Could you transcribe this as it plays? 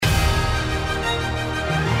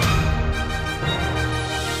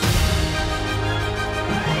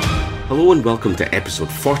Hello and welcome to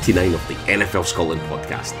episode 49 of the NFL Scotland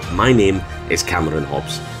podcast. My name is Cameron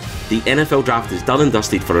Hobbs. The NFL draft is done and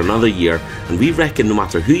dusted for another year, and we reckon no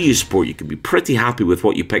matter who you support, you can be pretty happy with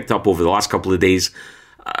what you picked up over the last couple of days.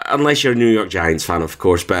 Unless you're a New York Giants fan, of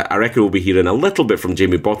course, but I reckon we'll be hearing a little bit from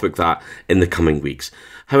Jamie Borthwick that in the coming weeks.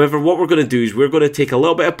 However, what we're going to do is we're going to take a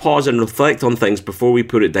little bit of pause and reflect on things before we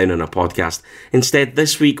put it down on a podcast. Instead,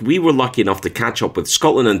 this week, we were lucky enough to catch up with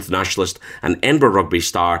Scotland internationalist and Edinburgh Rugby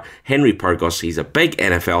star Henry Pyrgos. He's a big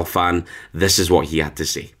NFL fan. This is what he had to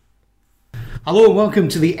say. Hello and welcome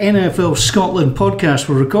to the NFL Scotland podcast.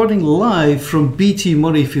 We're recording live from BT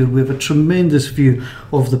Murrayfield. We have a tremendous view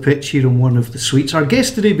of the pitch here in one of the suites. Our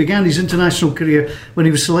guest today began his international career when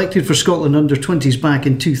he was selected for Scotland under-20s back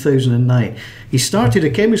in 2009. He started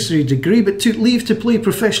a chemistry degree but took leave to play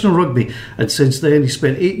professional rugby, and since then he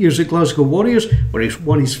spent 8 years at Glasgow Warriors, where he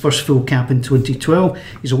won his first full cap in 2012.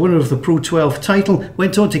 He's a winner of the Pro 12 title,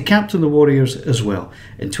 went on to captain the Warriors as well.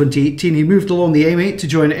 In 2018 he moved along the M8 to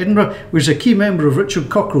join Edinburgh, where he's a key member of Richard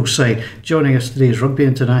Cockerell's side. Joining us today is rugby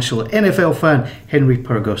international NFL fan Henry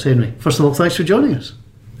Pyrgos. Henry, first of all, thanks for joining us.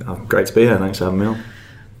 Great to be here, thanks for having me on.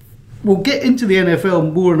 We'll get into the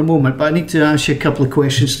NFL more in a moment, but I need to ask you a couple of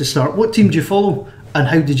questions to start. What team do you follow and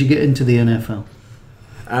how did you get into the NFL?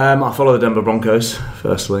 I follow the Denver Broncos,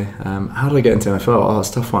 firstly. How did I get into NFL? Oh, it's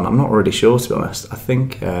a tough one. I'm not really sure, to be honest. I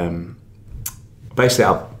think, basically,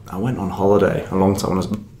 I went on holiday a long time. When I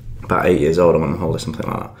was about 8 years old, I went on holiday, something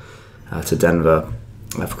like that, to Denver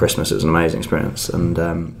for Christmas. It was an amazing experience. And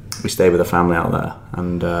we stayed with a family out there.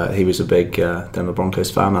 And he was a big Denver Broncos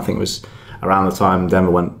fan. I think it was around the time Denver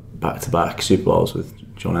went back-to-back Super Bowls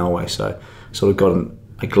with John Elway. So sort of got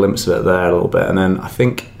a glimpse of it there a little bit. And then I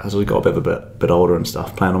think as we got a bit older and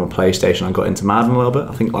stuff, playing on my PlayStation, I got into Madden a little bit.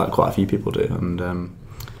 I think like quite a few people do. And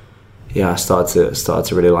I started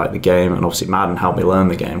to really like the game, and obviously Madden helped me learn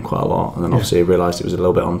the game quite a lot. And then obviously I realised it was a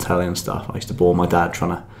little bit on telly and stuff. I used to bore my dad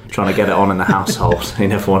trying to get it on in the household. He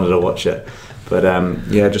never wanted to watch it, but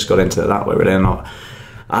just got into it that way really. And I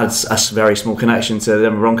had a very small connection to the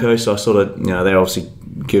Denver Broncos, so I sort of, they're obviously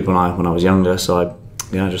good when I was younger. So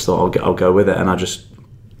I just thought I'll go with it, and I just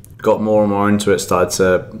got more and more into it. Started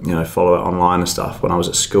to follow it online and stuff. When I was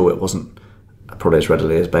at school, it wasn't probably as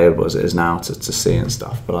readily available as it is now to see and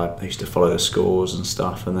stuff, but I used to follow the scores and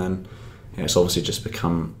stuff, and then it's obviously just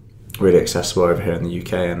become really accessible over here in the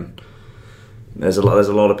UK. And there's a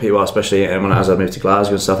lot of people, especially as I moved to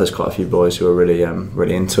Glasgow and stuff. There's quite a few boys who are really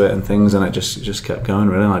into it and things, and it just kept going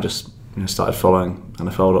really. And I just started following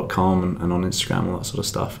NFL.com and on Instagram, all that sort of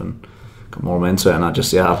stuff, and got more into it. And I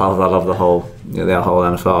love the whole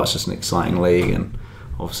NFL. It's just an exciting league, and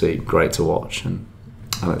obviously great to watch. And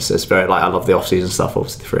it's very I love the off-season stuff,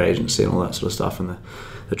 obviously the free agency and all that sort of stuff, and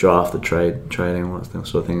the draft, the trading, all that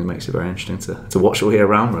sort of thing. It makes it very interesting to watch all year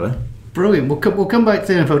round, really. Brilliant. We'll come back to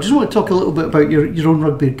the NFL. I just want to talk a little bit about your own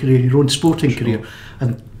rugby career, your own sporting career,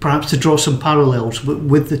 and perhaps to draw some parallels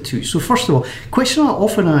with the two. So first of all, question I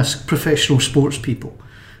often ask professional sports people,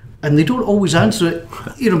 and they don't always answer it,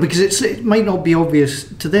 because it might not be obvious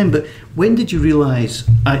to them, but when did you realise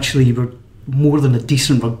actually you were more than a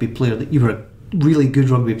decent rugby player, that you were a really good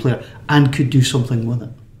rugby player and could do something with it?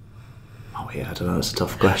 Oh yeah, I don't know, that's a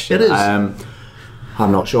tough question. It is.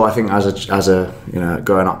 I'm not sure. I think as a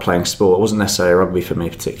growing up playing sport, it wasn't necessarily rugby for me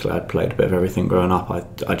particularly. I'd played a bit of everything growing up. I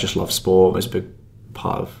just loved sport. It was a big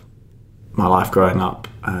part of my life growing up.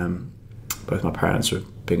 Both my parents were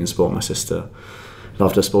big in sport. My sister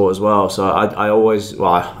loved her sport as well. So I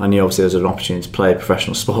knew obviously there was an opportunity to play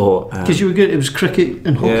professional sport. Because you were good. It was cricket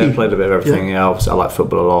and hockey. Yeah, I played a bit of everything. Yeah, obviously I liked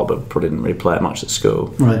football a lot, but probably didn't really play it much at school.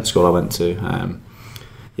 Right. The school I went to. And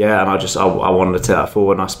I wanted to take that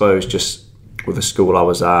forward. And I suppose just with the school I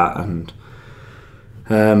was at, and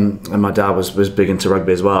my dad was big into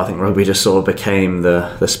rugby as well. I think rugby just sort of became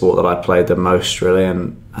the sport that I played the most really, I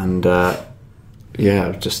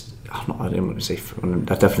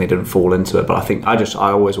definitely didn't fall into it, but I think I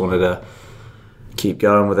always wanted to keep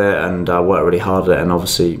going with it, and I worked really hard at it. And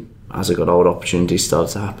obviously as I got older, opportunities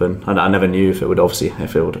started to happen, and I never knew if it would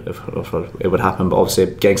happen, but obviously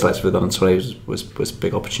getting selected for the under-20s was a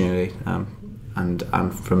big opportunity. And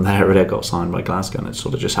from there, really, I got signed by Glasgow, and it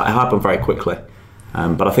sort of just happened very quickly.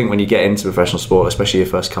 But I think when you get into professional sport, especially your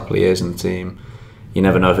first couple of years in the team, you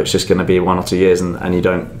never know if it's just going to be 1 or 2 years, and you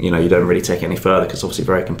don't really take it any further, because it's obviously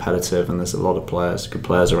very competitive, and there's a lot of good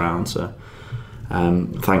players around. So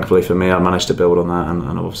thankfully for me, I managed to build on that, and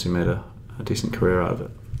I've obviously made a decent career out of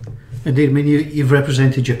it. Indeed, I mean, you've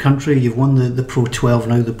represented your country. You've won the Pro 12,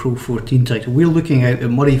 now the Pro 14 title. We're looking out at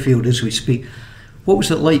Murrayfield as we speak. What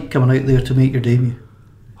was it like coming out there to make your debut?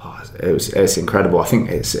 Oh, it's incredible. I think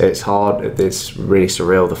it's hard. It's really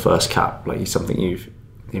surreal. The first cap, like something you've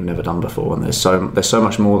never done before, and there's so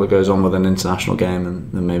much more that goes on with an international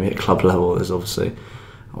game than maybe at club level. There's obviously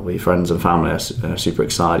all your friends and family are super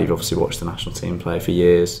excited. You've obviously watched the national team play for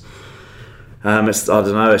years. I don't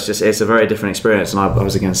know. It's a very different experience, and I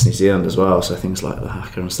was against New Zealand as well. So things like the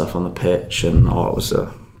haka and stuff on the pitch, and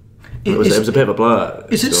it was a bit of a blur.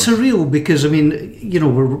 Is it surreal? Because I mean,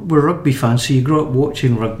 we're rugby fans, so you grew up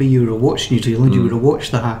watching rugby. You would have watched New Zealand. You would have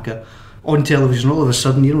watched the haka on television. All of a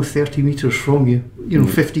sudden, 30 metres from you,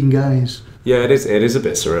 15 guys. Yeah, it is a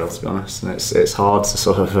bit surreal, to be honest, and it's hard to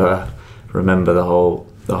sort of remember the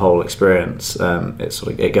whole experience.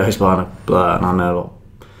 It goes by in a blur, and I know a lot of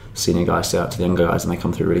senior guys say out to the younger guys, and they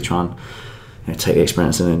come through really try and take the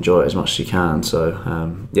experience and enjoy it as much as you can. So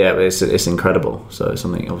it's incredible. So it's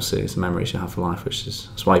something, obviously, it's memories you have for life,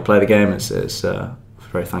 that's why you play the game. It's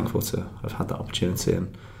very thankful to have had that opportunity,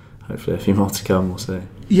 and hopefully a few more to come. We'll see.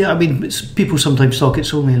 Yeah, I mean, people sometimes talk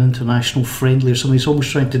it's only an international friendly or something. It's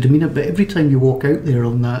almost trying to demean it, but every time you walk out there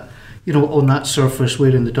on that, on that surface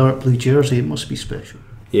wearing the dark blue jersey, it must be special.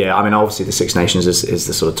 Yeah, I mean, obviously the Six Nations is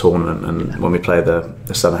the sort of tournament, and when we play the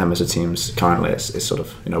Southern Hemisphere teams currently, it's sort of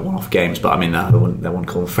one-off games. But I mean, they wouldn't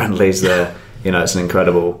call them friendlies. They're it's an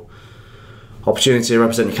incredible opportunity to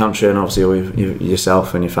represent your country, and obviously all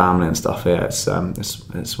yourself and your family and stuff. Yeah, it's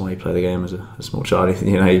why you play the game as a small child.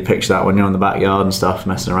 You picture that when you're in the backyard and stuff,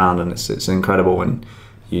 messing around, and it's incredible when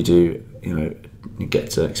you do you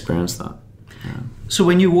get to experience that. Yeah. So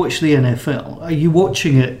when you watch the NFL, are you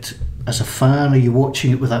watching it as a fan? Are you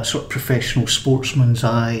watching it with that sort of professional sportsman's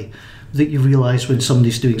eye that you realise when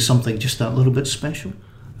somebody's doing something just that little bit special?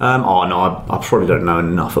 I probably don't know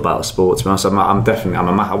enough about the sport, to be honest.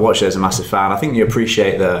 I watch it as a massive fan. I think you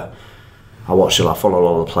appreciate I follow a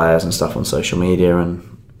lot of the players and stuff on social media,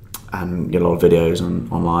 and get a lot of videos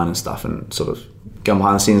online and stuff, and sort of go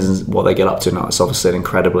behind the scenes and what they get up to now. It's obviously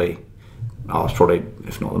it's probably,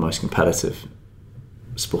 if not the most competitive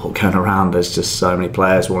sport going around. There's just so many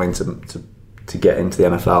players wanting to get into the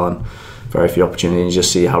NFL, and very few opportunities. You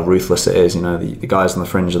just see how ruthless it is. The guys on the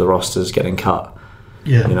fringe of the rosters getting cut.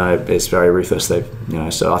 Yeah. It's very ruthless.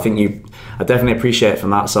 So I think I definitely appreciate from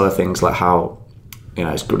that side of things, like how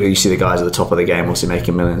it's good. You see the guys at the top of the game obviously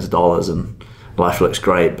making millions of dollars, and life looks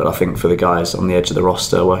great. But I think for the guys on the edge of the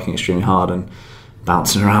roster working extremely hard and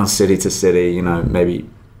bouncing around city to city, maybe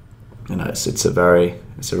it's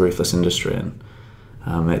a ruthless industry, and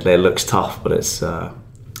it looks tough, but it's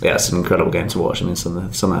an incredible game to watch. I mean, some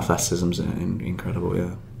of the athleticism's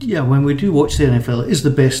incredible. Yeah, when we do watch the NFL, it is the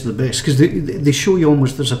best of the best, because they show you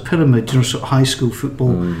almost there's a pyramid. Sort of high school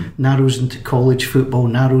football narrows into college football,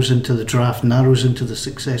 narrows into the draft, narrows into the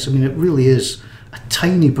success. I mean, it really is a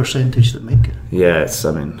tiny percentage that make it. Yeah,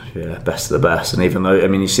 best of the best. And even though,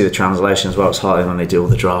 you see the translation as well, it's hard when they do all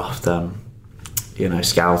the draft,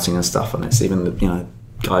 scouting and stuff, and it's even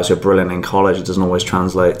guys who are brilliant in college, it doesn't always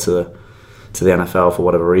translate to the NFL for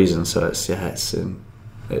whatever reason. So it's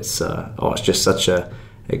just such a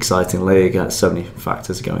exciting league. There's so many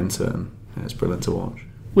factors go into it, and it's brilliant to watch.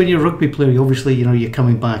 When you're a rugby player, obviously you're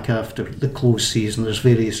coming back after the closed season. There's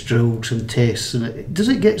various drills and tests, and does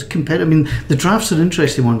it get competitive? I mean, the draft's an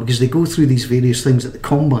interesting one because they go through these various things at the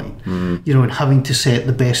combine, and having to set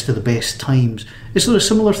the best of the best times. Is there a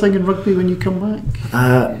similar thing in rugby when you come back?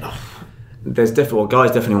 Guys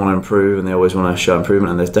definitely want to improve, and they always want to show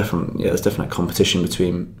improvement, and there's definite competition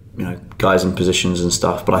between guys in positions and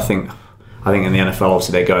stuff. But I think in the NFL,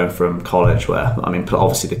 obviously they're going from college, where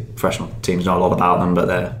obviously the professional teams know a lot about them, but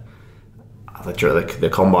the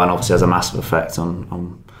combine obviously has a massive effect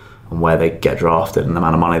on where they get drafted and the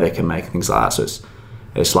amount of money they can make and things like that. So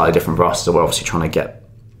it's slightly different for us. So we're obviously trying to get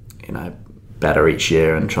better each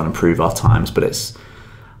year and trying to improve our times, but it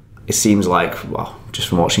seems like, well, just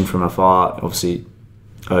from watching from afar, obviously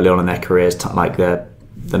early on in their careers, like the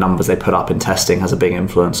numbers they put up in testing has a big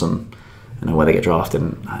influence on where they get drafted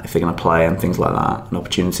and if they're going to play and things like that, and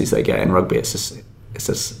opportunities they get in rugby. It's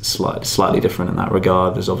just slightly different in that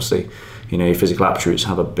regard. There's obviously your physical attributes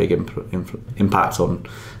have a big impact on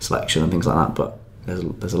selection and things like that, but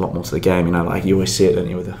there's a lot more to the game. Like you always see it, don't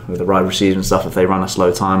you, with the wide receivers and stuff. If they run a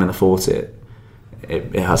slow time in the 40,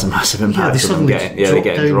 it has a massive impact on them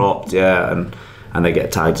getting dropped, and they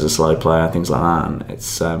get tagged as a slow player and things like that, and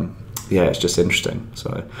it's just interesting.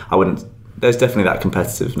 So there's definitely that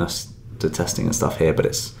competitiveness to testing and stuff here, but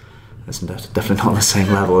it's definitely not on the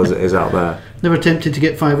same level as it is out there. Never tempted to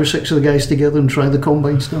get 5 or 6 of the guys together and try the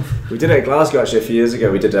combine stuff? We did it at Glasgow actually a few years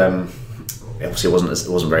ago. We did obviously it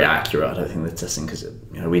wasn't very accurate, I don't think, the testing, because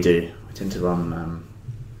we tend to run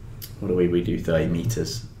we do 30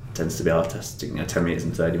 metres tends to be our testing. 10 meters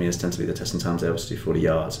and 30 meters tend to be the testing times. They obviously do 40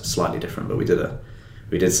 yards. It's slightly different, but we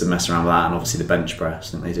did some mess around with that, and obviously the bench press.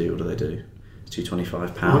 I think they do. What do they do?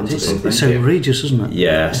 225 pounds or something. It's outrageous, isn't it?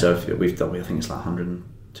 Yeah. So we've done. I think it's like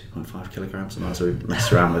 102.5 kilograms. So we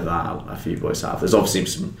messed around with that. A few boys have. There's obviously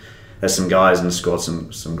some guys in the squad,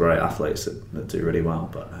 some great athletes that do really well.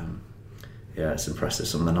 But yeah, it's impressive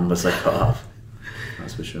some of the numbers they put up.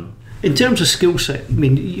 That's for sure. In terms of skill set, I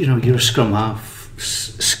mean, you're a scrum half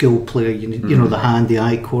skill player. You know the hand, the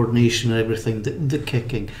eye coordination, and everything. The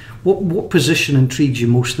kicking. What position intrigues you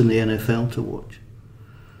most in the NFL to watch?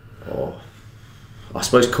 Oh, I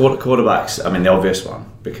suppose quarterbacks. I mean, the obvious one,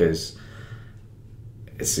 because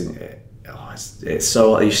it's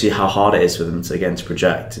so, you see how hard it is for them to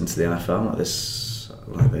project into the NFL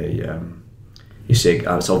you see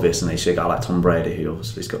it's obvious, and you see a guy like Tom Brady, who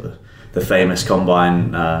obviously has got the famous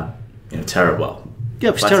combine. Terrible. Yeah,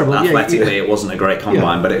 it was terrible. Athletically, it wasn't a great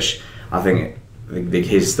combine, but I think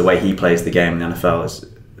the way he plays the game in the NFL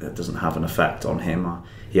it doesn't have an effect on him.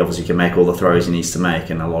 He obviously can make all the throws he needs to make,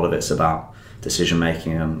 and a lot of it's about decision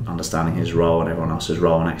making and understanding his role and everyone else's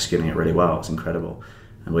role and executing it really well. It's incredible.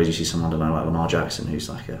 And where do you see someone, I don't know, like Lamar Jackson, who's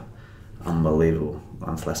like a unbelievable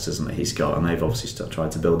athleticism that he's got, and they've obviously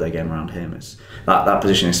tried to build their game around him. It's that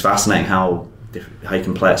position is fascinating, how you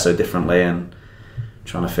can play it so differently, and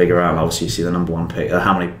trying to figure out. Obviously, you see the number one pick.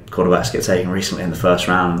 How many quarterbacks get taken recently in the first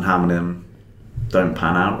round, and how many of them don't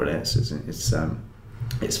pan out. Really,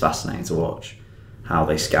 it's fascinating to watch how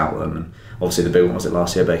they scout them. And obviously, the big one was it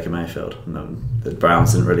last year, Baker Mayfield. And the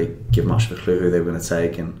Browns didn't really give much of a clue who they were going to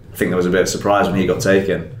take, and I think there was a bit of surprise when he got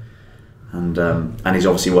taken. And he's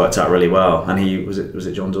obviously worked out really well. And was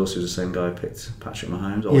it John Dorsey who was the same guy who picked Patrick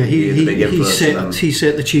Mahomes? Or he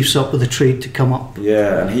set the Chiefs up with a trade to come up.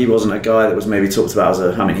 Yeah, and he wasn't a guy that was maybe talked about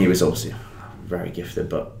he was obviously very gifted,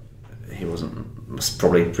 but he wasn't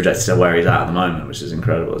probably projected to where he's at the moment, which is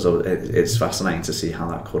incredible. So it's fascinating to see how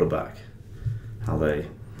that quarterback, how it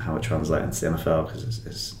translates into the NFL, because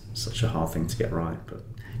it's such a hard thing to get right. But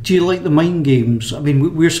do you like the mind games? I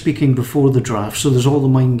mean, we're speaking before the draft, so there's all the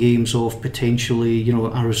mind games of potentially,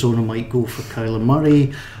 Arizona might go for Kyler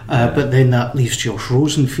Murray, but then that leaves Josh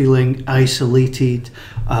Rosen feeling isolated,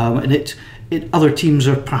 and other teams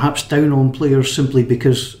are perhaps down on players simply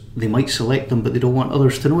because they might select them, but they don't want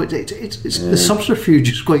others to know. The subterfuge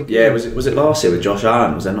is quite good. Yeah, was it last year with Josh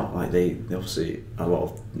Allen? Was there not like they obviously a lot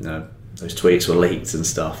of those tweets were leaked and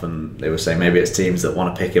stuff, and they were saying maybe it's teams that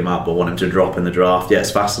want to pick him up or want him to drop in the draft. Yeah,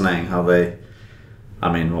 it's fascinating how they.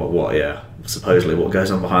 I mean, supposedly what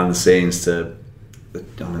goes on behind the scenes the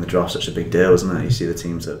draft's such a big deal, isn't it? You see the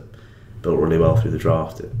teams that built really well through the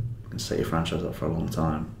draft. It can set your franchise up for a long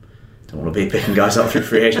time. Don't want to be picking guys up through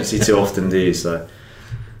free agency too often, do you? So,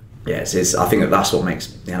 yeah, I think that's what makes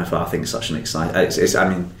the NFL, I think, such an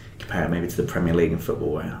exciting. Compare it maybe to the Premier League in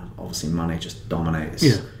football, where obviously money just dominates.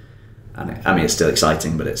 Yeah. And it's still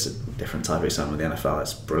exciting, but it's a different type of excitement with the NFL.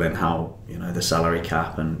 It's brilliant how the salary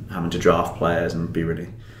cap and having to draft players and be really,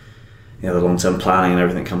 the long-term planning and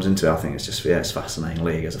everything comes into it. I think it's just it's a fascinating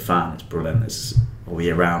league as a fan. It's brilliant. It's all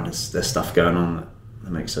year round. There's stuff going on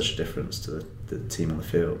that makes such a difference to the team on the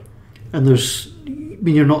field. And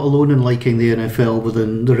you're not alone in liking the NFL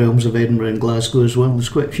within the realms of Edinburgh and Glasgow as well. There's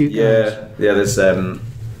quite a few guys. Yeah. There's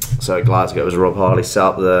so at Glasgow it was Rob Harley set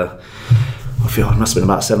up the. I feel it must have been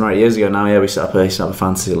about 7 or 8 years ago now. Yeah, we set up a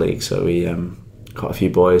fantasy league. So we quite a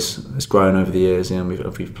few boys. It's grown over the years.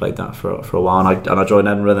 We've played that for a while. And I joined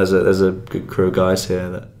Edinburgh. There's a good crew of guys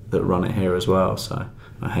here that run it here as well. So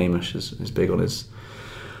Hamish is big on his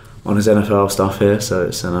NFL stuff here. So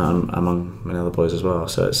it's among many other boys as well.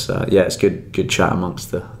 So it's good chat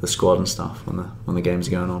amongst the squad and stuff when the games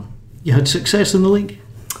are going on. You had success in the league?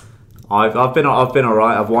 I've been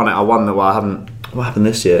alright. I've won it. I won I haven't. What happened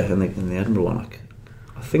this year in the Edinburgh one?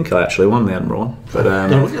 I think I actually won the Edinburgh one. But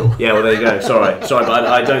yeah, well there you go. Sorry, but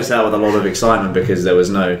I don't say that with a lot of excitement because there was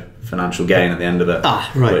no financial gain at the end of it,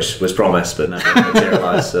 which was promised but never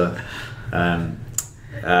materialised. So I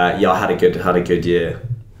had a good year.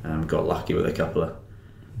 Got lucky with a couple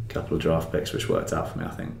of draft picks, which worked out for me,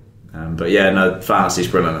 I think. But yeah, no, fantasy's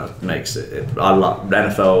brilliant. It makes it. I love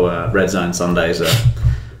NFL Red Zone Sundays.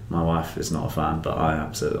 My wife is not a fan, but I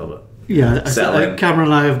absolutely love it. Yeah, Cameron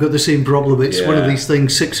and I have got the same problem. It's one of these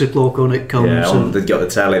things, 6 o'clock on it comes. Yeah, they've got the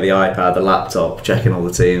telly, the iPad, the laptop, checking all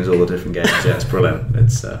the teams, all the different games. Yeah, it's brilliant.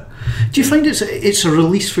 Do you find it's a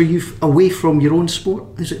release for you away from your own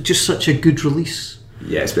sport? Is it just such a good release?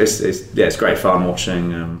 Yeah, it's great fun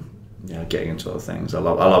watching. Getting into other things. I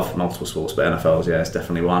love multiple sports, but NFL's it's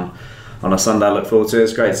definitely one. On a Sunday, I look forward to it.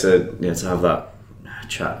 It's great to have that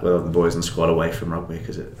chat with other boys in the squad away from rugby,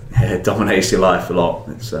 because it dominates your life a lot.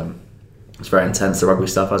 It's very intense, the rugby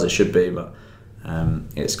stuff, as it should be, but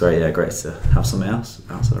it's great to have something else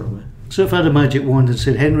outside of rugby. So if I had a magic wand and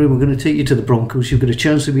said, Henry, we're going to take you to the Broncos, you've got a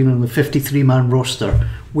chance of being on the 53-man roster,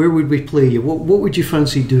 where would we play you? What would you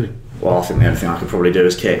fancy doing? Well, I think the only thing I could probably do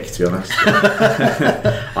is kick, to be honest.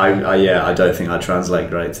 I don't think I'd translate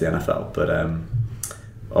great to the NFL, but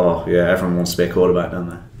everyone wants to be a quarterback, don't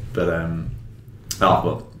they?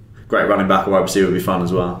 But great running back or wide receiver would be fun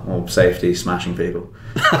as well, or safety, smashing people.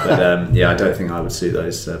 But I don't think I would suit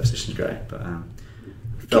those positions great. But I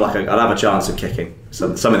feel like I'd have a chance of kicking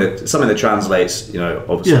something that translates,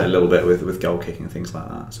 obviously a little bit with goal kicking and things like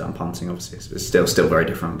that. So I'm punting, obviously, it's still very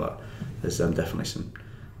different, but there's definitely some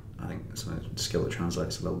skill that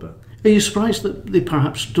translates a little bit. Are you surprised that they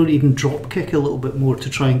perhaps don't even drop kick a little bit more to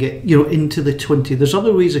try and get into the 20? There's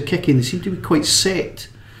other ways of kicking. They seem to be quite set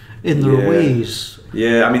in their ways.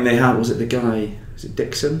 Yeah, I mean, they had, was it the guy? Was it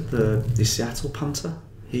Dixon, the Seattle punter?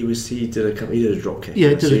 He did a drop kick.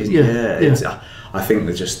 Yeah, I think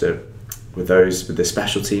that with the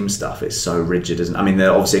special team stuff, it's so rigid, isn't it? I mean,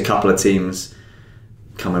 there are obviously a couple of teams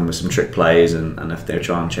come in with some trick plays and if they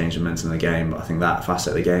try and change the momentum of the game, but I think that facet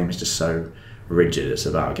of the game is just so rigid. It's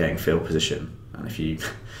about getting field position, and if you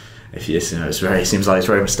it seems like it's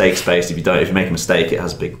very mistake based. If you make a mistake, it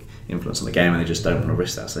has a big influence on the game, and they just don't want to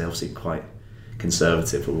risk that. So they're obviously quite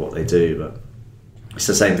conservative with what they do, but it's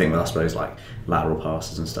the same thing with, I suppose, like lateral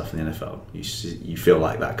passes and stuff in the NFL. You feel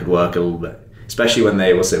like that could work a little bit, especially when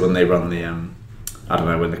they run the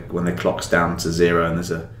when the clock's down to 0 and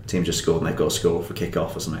there's a team just scored and they've got to score for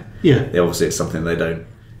kick-off or something. Yeah. It's something they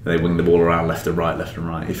wing the ball around left and right.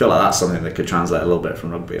 You feel like that's something that could translate a little bit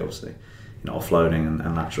from rugby, obviously. Offloading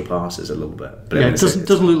and lateral passes a little bit. But it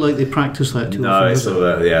doesn't look like they practice that too often. No, it's sort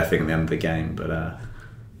of, I think at the end of the game. But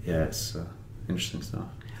it's interesting stuff.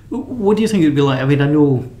 What do you think it'd be like? I mean, I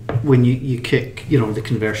know when you kick, the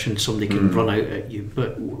conversion, somebody can run out at you.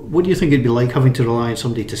 But what do you think it'd be like having to rely on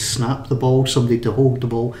somebody to snap the ball, somebody to hold the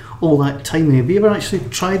ball, all that timing? Have you ever actually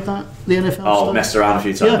tried that, the NFL stuff? Messed around a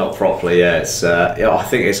few times, not properly. Yeah, it's. I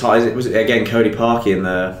think it's hard. It was again Cody Parkey in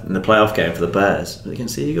the playoff game for the Bears. Was it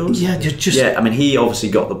against the Eagles? Yeah, just. Yeah, I mean, he obviously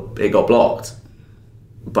it got blocked.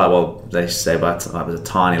 But they say that was a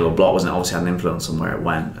tiny little block, wasn't it? Obviously had an influence on where it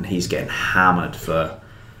went, and he's getting hammered for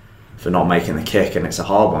not making the kick, and it's a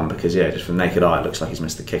hard one because just from naked eye it looks like he's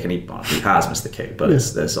missed the kick, and he has missed the kick, but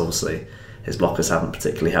there's obviously his blockers haven't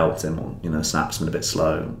particularly helped him, or the snap's been a bit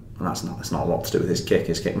slow, and that's not a lot to do with his kick.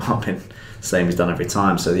 His kick might have been the same he's done every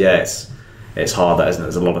time. So it's hard, that, isn't it?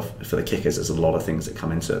 There's a lot of, for the kickers, there's a lot of things that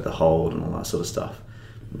come into it, the hold and all that sort of stuff.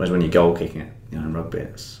 Whereas when you're goal kicking it, in rugby,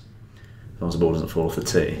 it's as long as the ball doesn't fall off the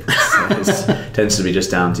tee, it tends to be just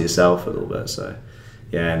down to yourself a little bit. So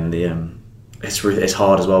and it's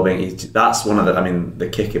hard as well. That's one of the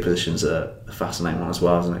kicker positions are a fascinating one as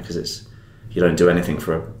well, isn't it? Because you don't do anything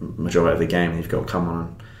for a majority of the game, and you've got to come on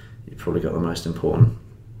and you've probably got the most important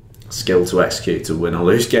skill to execute to win or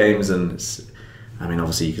lose games. And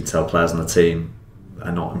obviously you can tell players on the team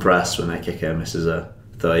are not impressed when their kicker misses a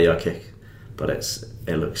 30-yard kick, but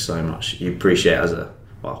it looks so much. You appreciate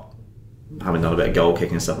having done a bit of goal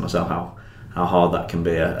kicking and stuff myself, how hard that can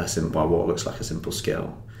be what looks like a simple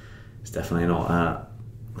skill. It's definitely not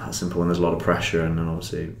that simple when there's a lot of pressure and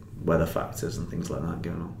obviously weather factors and things like that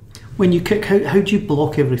going on. When you kick, how do you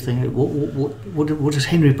block everything? What does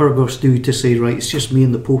Henry Burgos do to say, right, it's just me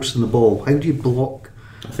and the post and the ball? How do you block?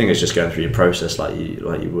 I think it's just going through your process like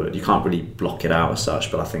you would. You can't really block it out as such,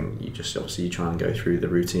 but I think you just obviously you try and go through the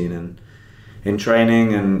routine in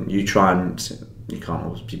training, and you can't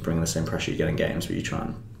always be bringing the same pressure you get in games, but you try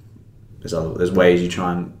and there's ways you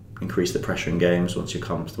try and increase the pressure in games once you're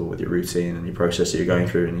comfortable with your routine and your process that you're going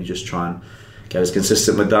through, and you just try and get as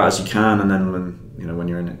consistent with that as you can. And then when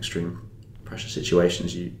you're in extreme pressure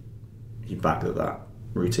situations, you back that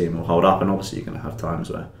routine will hold up, and obviously you're going to have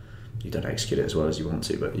times where you don't execute it as well as you want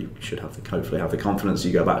to, but you should hopefully have the confidence.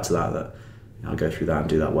 You go back to that I'll go through that and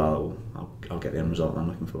do that well. I'll get the end result I'm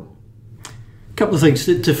looking for. A couple of things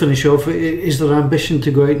to finish off. Is there ambition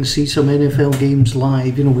to go out and see some NFL games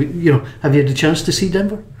live? Have you had a chance to see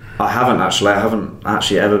Denver? I haven't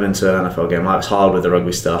actually ever been to an NFL game. It's hard with the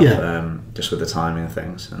rugby stuff, just with the timing of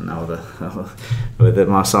things. And now with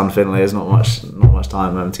my son Finley, there's not much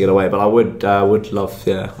time to get away. But I would love.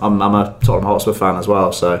 Yeah, I'm a Tottenham Hotspur fan as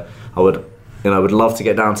well, so I would love to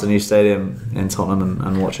get down to the new stadium in Tottenham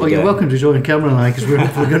and watch it. Well, you're welcome to join Cameron and I, because we're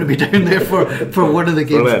going to be down there for one of the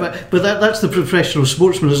games. But that's the professional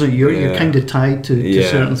sportsman, isn't it? You're kind of tied to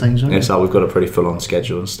certain things, aren't you? So we've got a pretty full on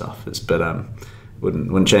schedule and stuff.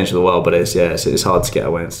 wouldn't change the world, but it's hard to get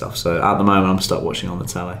away and stuff. So at the moment, I'm stuck watching on the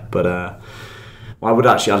telly. But I'd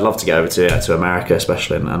love to get over to America,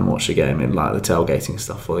 especially, and watch the game. And like the tailgating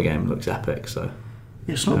stuff before the game looks epic. So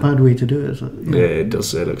it's not a bad way to do it, is it? Yeah, it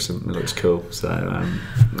does. It looks cool. So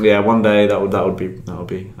one day that would be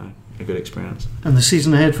a good experience. And the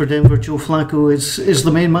season ahead for Denver, Joe Flacco is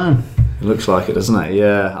the main man. It looks like it, doesn't it?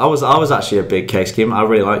 Yeah, I was actually a big Case Keenum. I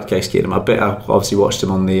really liked Case Keenum. I obviously watched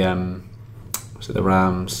him on the the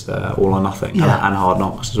Rams All or Nothing and Hard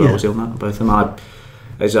Knocks as well. Yeah. Was he on that? Both of them.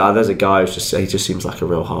 There's a guy who's he just seems like a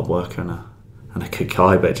real hard worker and a good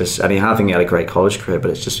guy, but I think he had a great college career,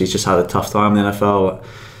 but he's just had a tough time in the NFL.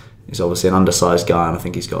 He's obviously an undersized guy, and I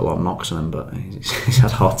think he's got a lot of knocks on him, but he's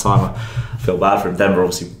had a hard time. I feel bad for him. Denver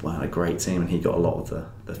obviously had a great team, and he got a lot of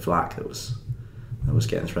the flack that was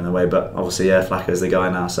getting thrown away. But obviously, Flacco's the guy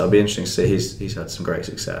now, so it'll be interesting to see. He's had some great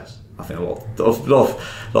success. I think a lot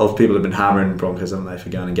of people have been hammering Broncos, haven't they, for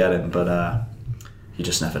going and get him, but you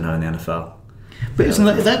just never know in the NFL. But isn't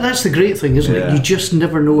that's the great thing, isn't it? You just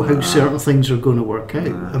never know how certain things are going to work out.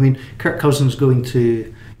 I mean, Kirk Cousins going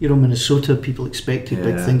to Minnesota, people expected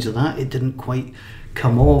big things of that. It didn't quite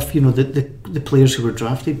come off. The players who were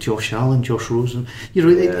drafted, Josh Allen, Josh Rosen.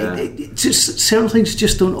 It's just certain things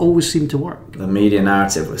just don't always seem to work. The media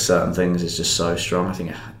narrative with certain things is just so strong. I think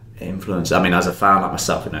it influences. I mean, as a fan like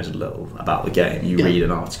myself who knows a little about the game, you read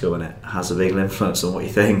an article and it has a big influence on what you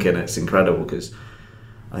think, and it's incredible because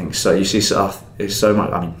I think so. You see stuff. It's so much.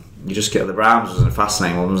 I mean, you just get the Rams was a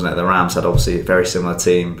fascinating one, wasn't it? The Rams had obviously a very similar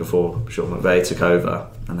team before Sean McVay took over,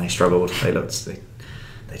 and they struggled. They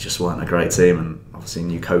just weren't a great team, and obviously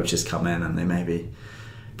new coaches come in and they maybe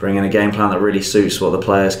bring in a game plan that really suits what the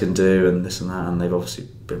players can do and this and that. And they've obviously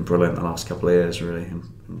been brilliant the last couple of years. Really,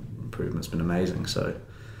 improvement's been amazing. So.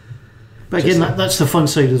 But again, that's the fun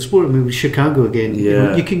side of the sport. I mean, with Chicago again,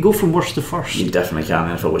 you can go from worst to first. You definitely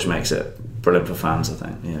can, which makes it brilliant for fans, I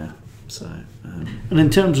think. Yeah. So. And in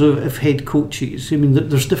terms of head coaches, I mean,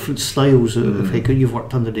 there's different styles of head coach. You've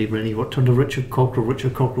worked under Dave Rennie, you've worked under Richard Cockrell.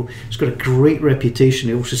 Richard Cockrell has got a great reputation.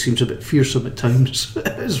 He also seems a bit fearsome at times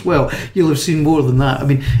as well. You'll have seen more than that. I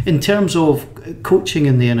mean, in terms of coaching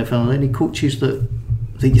in the NFL, are there any coaches that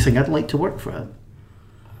you think I'd like to work for?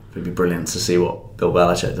 It'd be brilliant to see what Bill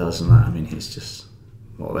Belichick does and that. I mean, he's just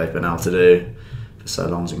what they've been able to do for so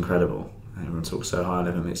long is incredible. Everyone talks so highly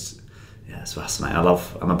of him. It's fascinating.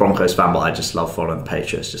 I'm a Broncos fan, but I just love following the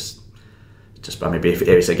Patriots. Just I mean,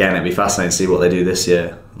 it'd be fascinating to see what they do this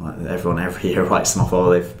year. Like everyone every year writes them off.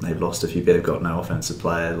 Oh, they've lost a few people. They've got no offensive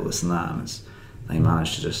players, all this and that, and they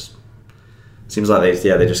manage to just. Seems like they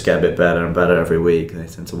just get a bit better and better every week. They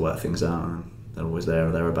tend to work things out, and they're always there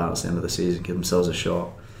or thereabouts at the end of the season. Give themselves a shot.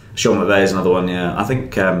 Sean McVay is another one. Yeah, I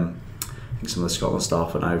think some of the Scotland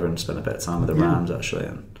staff went over and spent a bit of time with the Rams actually,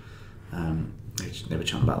 and they were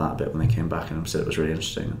chatting about that a bit when they came back, and said it was really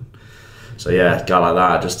interesting. So a guy like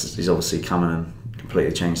that, he's obviously come in and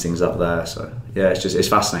completely changed things up there. So it's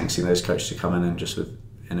fascinating seeing those coaches who come in and just with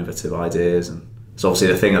innovative ideas, and it's obviously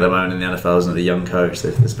the thing at the moment in the NFL, isn't it? The young coach.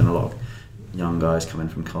 There's been a lot of young guys coming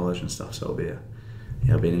from college and stuff, so it'll be an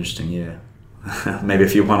interesting year. Maybe a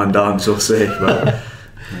few one and dones, we'll see. But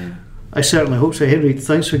I certainly hope so. Henry,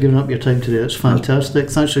 thanks for giving up your time today. It's fantastic.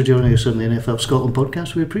 Thanks for joining us on the NFL Scotland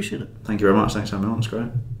podcast. We appreciate it. Thank you very much. Thanks for having me on. It's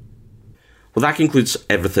great. Well, that concludes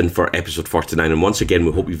everything for episode 49, and once again,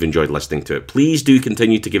 we hope you've enjoyed listening to it. Please do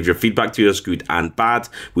continue to give your feedback to us, good and bad.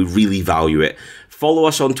 We really value it. Follow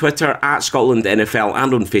us on Twitter at Scotland NFL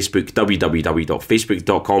and on Facebook,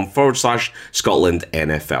 www.facebook.com/Scotland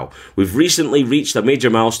NFL. We've recently reached a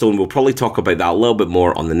major milestone. We'll probably talk about that a little bit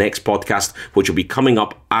more on the next podcast, which will be coming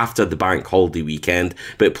up after the bank holiday weekend.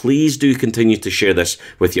 But please do continue to share this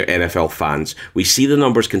with your NFL fans. We see the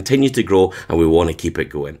numbers continue to grow and we want to keep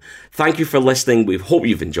it going. Thank you for listening. We hope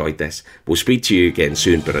you've enjoyed this. We'll speak to you again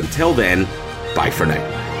soon, but until then, bye for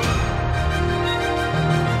now.